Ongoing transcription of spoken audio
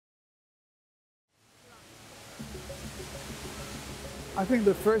I think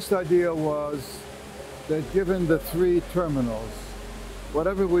the first idea was that given the three terminals,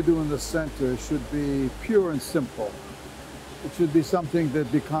 whatever we do in the center should be pure and simple. It should be something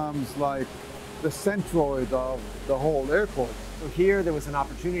that becomes like the centroid of the whole airport. So here there was an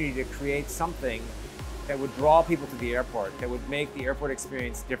opportunity to create something that would draw people to the airport, that would make the airport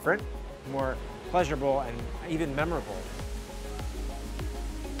experience different, more pleasurable, and even memorable.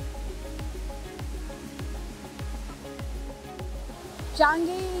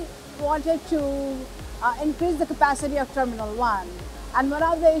 Changi wanted to increase the capacity of Terminal 1. And one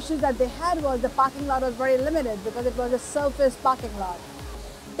of the issues that they had was the parking lot was very limited because it was a surface parking lot.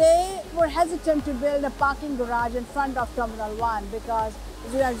 They were hesitant to build a parking garage in front of Terminal 1 because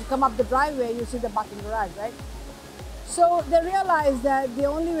as you come up the driveway, you see the parking garage, right? So they realized that the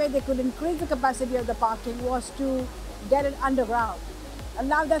only way they could increase the capacity of the parking was to get it underground. And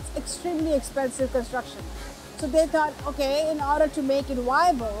now that's extremely expensive construction. So they thought, okay, in order to make it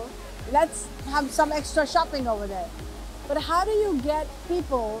viable, let's have some extra shopping over there. But how do you get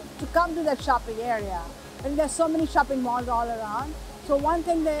people to come to that shopping area? And there's so many shopping malls all around. So one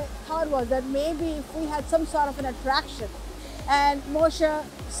thing they thought was that maybe if we had some sort of an attraction, and Moshe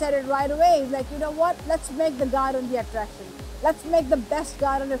said it right away, he's like, you know what, let's make the garden the attraction. Let's make the best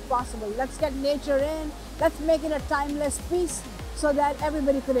garden if possible. Let's get nature in. Let's make it a timeless piece so that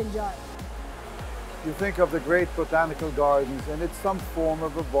everybody could enjoy it. You think of the great botanical gardens and it's some form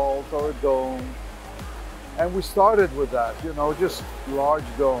of a vault or a dome. And we started with that, you know, just large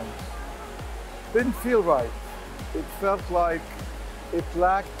domes. Didn't feel right. It felt like it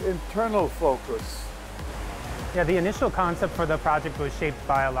lacked internal focus. Yeah, the initial concept for the project was shaped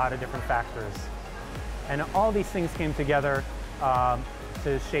by a lot of different factors. And all these things came together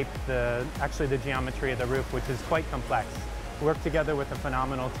to shape actually the geometry of the roof, which is quite complex. We worked together with a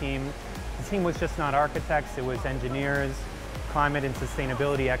phenomenal team. The team was just not architects, it was engineers, climate and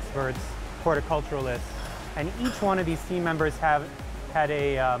sustainability experts, horticulturalists, and each one of these team members had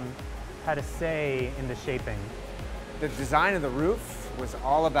a say in the shaping. The design of the roof was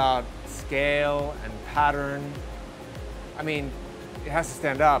all about scale and pattern. I mean, it has to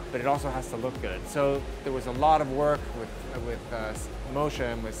stand up, but it also has to look good. So there was a lot of work with Moshe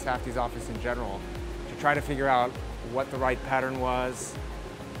and with Safdie's office in general to try to figure out what the right pattern was,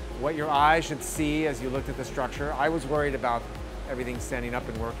 what your eye should see as you looked at the structure. I was worried about everything standing up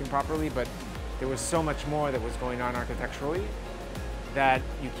and working properly, but there was so much more that was going on architecturally that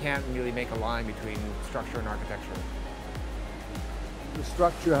you can't really make a line between structure and architecture. The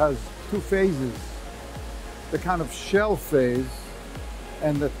structure has two phases, the kind of shell phase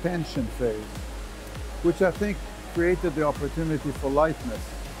and the tension phase, which I think created the opportunity for lightness.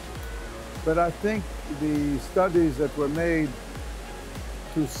 But I think the studies that were made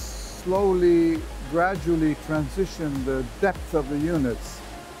to slowly, gradually transition the depth of the units,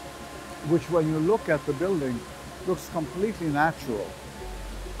 which when you look at the building, looks completely natural,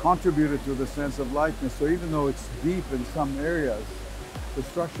 contributed to the sense of lightness. So even though it's deep in some areas, the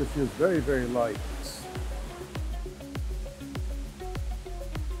structure feels very, very light.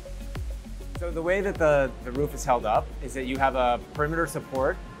 So the way that the roof is held up is that you have a perimeter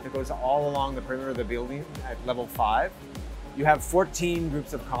support that goes all along the perimeter of the building at level 5. You have 14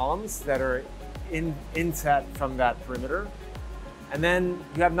 groups of columns that are inset from that perimeter. And then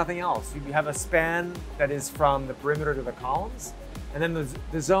you have nothing else. You have a span that is from the perimeter to the columns. And then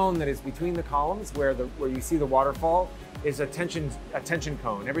the zone that is between the columns where you see the waterfall is a tension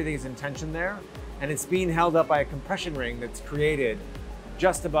cone. Everything is in tension there. And it's being held up by a compression ring that's created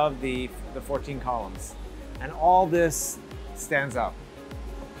just above the 14 columns. And all this stands up.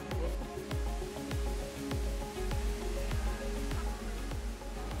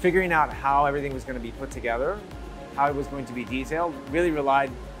 Figuring out how everything was going to be put together, how it was going to be detailed, really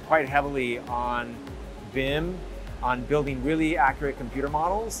relied quite heavily on BIM, on building really accurate computer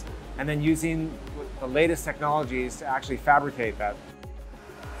models, and then using the latest technologies to actually fabricate that.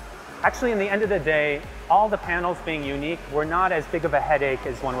 Actually, in the end of the day, all the panels being unique were not as big of a headache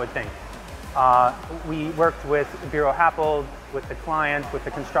as one would think. We worked with Bureau Happold, with the client, with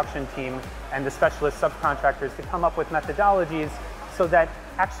the construction team, and the specialist subcontractors to come up with methodologies so that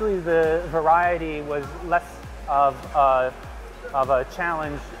actually the variety was less of a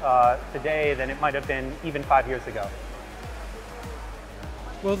challenge today than it might have been even 5 years ago.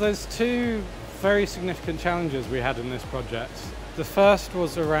 Well, there's two very significant challenges we had in this project. The first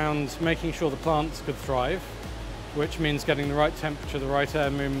was around making sure the plants could thrive, which means getting the right temperature, the right air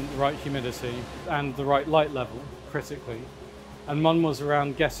movement, the right humidity, and the right light level, critically. And one was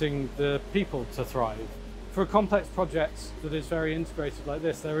around getting the people to thrive. For a complex project that is very integrated like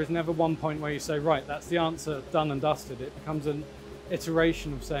this, there is never one point where you say, right, that's the answer, done and dusted. It becomes a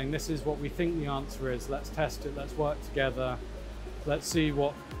iteration of saying, this is what we think the answer is, let's test it, let's work together, let's see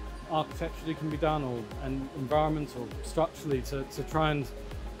what architecturally can be done, or and environmental, structurally, to try and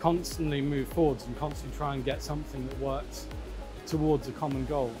constantly move forwards and constantly try and get something that works towards a common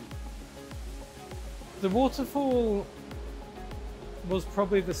goal. The waterfall was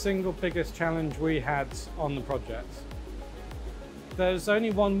probably the single biggest challenge we had on the project. There's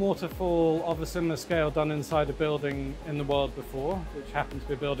only one waterfall of a similar scale done inside a building in the world before, which happened to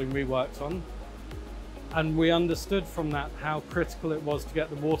be a building we worked on. And we understood from that how critical it was to get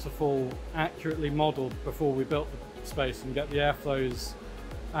the waterfall accurately modeled before we built the space and get the airflows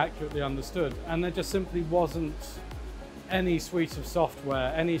accurately understood. And there just simply wasn't any suite of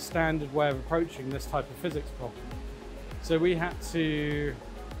software, any standard way of approaching this type of physics problem. So we had to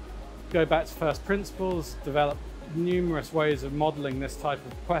go back to first principles, develop numerous ways of modeling this type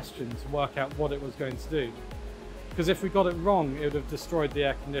of question to work out what it was going to do. Because if we got it wrong, it would have destroyed the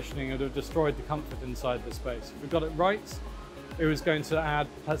air conditioning, it would have destroyed the comfort inside the space. If we got it right, it was going to add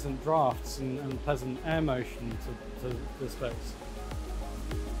pleasant drafts and pleasant air motion to the space.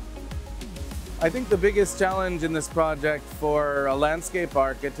 I think the biggest challenge in this project for a landscape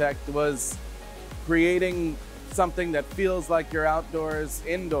architect was creating something that feels like you're outdoors,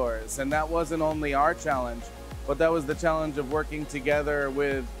 indoors. And that wasn't only our challenge, but that was the challenge of working together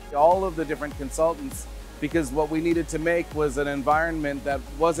with all of the different consultants, because what we needed to make was an environment that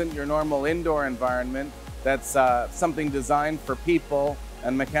wasn't your normal indoor environment, that's something designed for people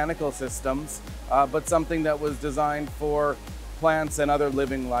and mechanical systems, but something that was designed for plants and other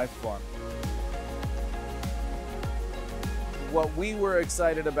living life forms. What we were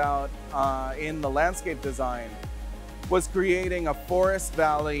excited about in the landscape design was creating a forest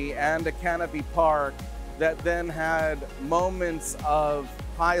valley and a canopy park that then had moments of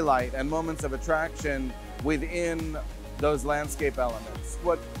highlight and moments of attraction within those landscape elements.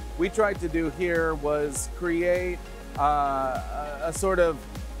 What we tried to do here was create a sort of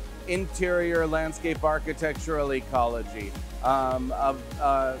interior landscape architectural ecology,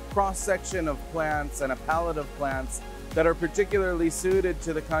 a cross-section of plants and a palette of plants that are particularly suited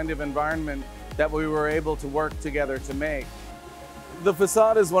to the kind of environment that we were able to work together to make. The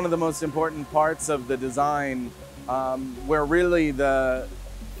facade is one of the most important parts of the design, where really the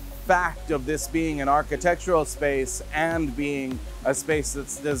fact of this being an architectural space and being a space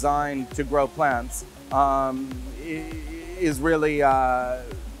that's designed to grow plants is really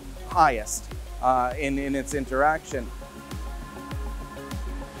highest in its interaction.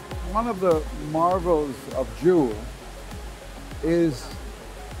 One of the marvels of Jewel is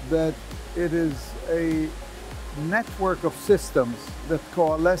that it is a network of systems that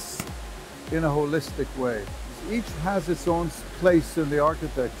coalesce in a holistic way. Each has its own place in the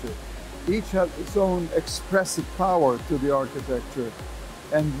architecture. Each has its own expressive power to the architecture.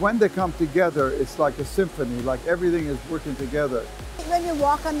 And when they come together, it's like a symphony, like everything is working together. When you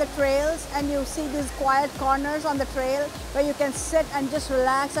walk on the trails and you see these quiet corners on the trail where you can sit and just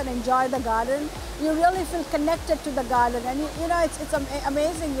relax and enjoy the garden, you really feel connected to the garden. And you know, it's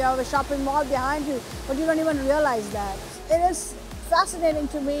amazing. You have a shopping mall behind you, but you don't even realize that. It is fascinating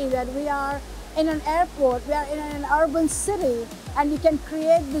to me that we are in an airport, we are in an urban city, and you can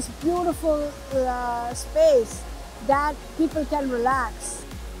create this beautiful space that people can relax.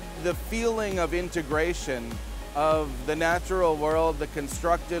 The feeling of integration of the natural world, the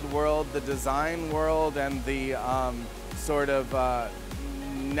constructed world, the design world, and the sort of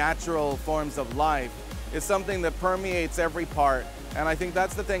natural forms of life is something that permeates every part. And I think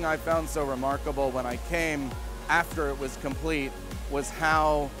that's the thing I found so remarkable when I came after it was complete, was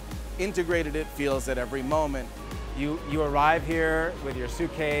how integrated it feels at every moment. You arrive here with your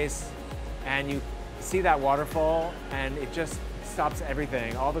suitcase and you see that waterfall and it just stops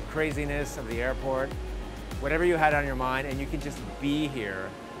everything, all the craziness of the airport, whatever you had on your mind, and you can just be here.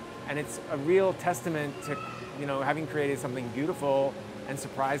 And it's a real testament to, you know, having created something beautiful and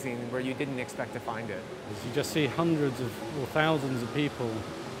surprising where you didn't expect to find it. You just see hundreds of or thousands of people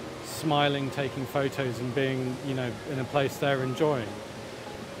smiling, taking photos and being, you know, in a place they're enjoying.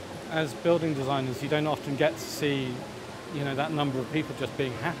 As building designers, you don't often get to see, you know, that number of people just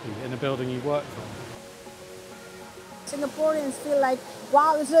being happy in a building you worked on. Singaporeans feel like,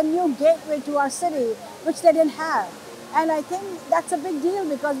 wow, this is a new gateway to our city, which they didn't have. And I think that's a big deal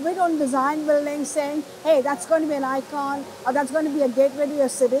because we don't design buildings saying, hey, that's going to be an icon or that's going to be a gateway to your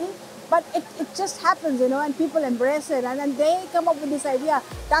city. But it just happens, you know, and people embrace it. And then they come up with this idea,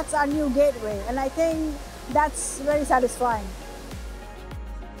 that's our new gateway. And I think that's very satisfying.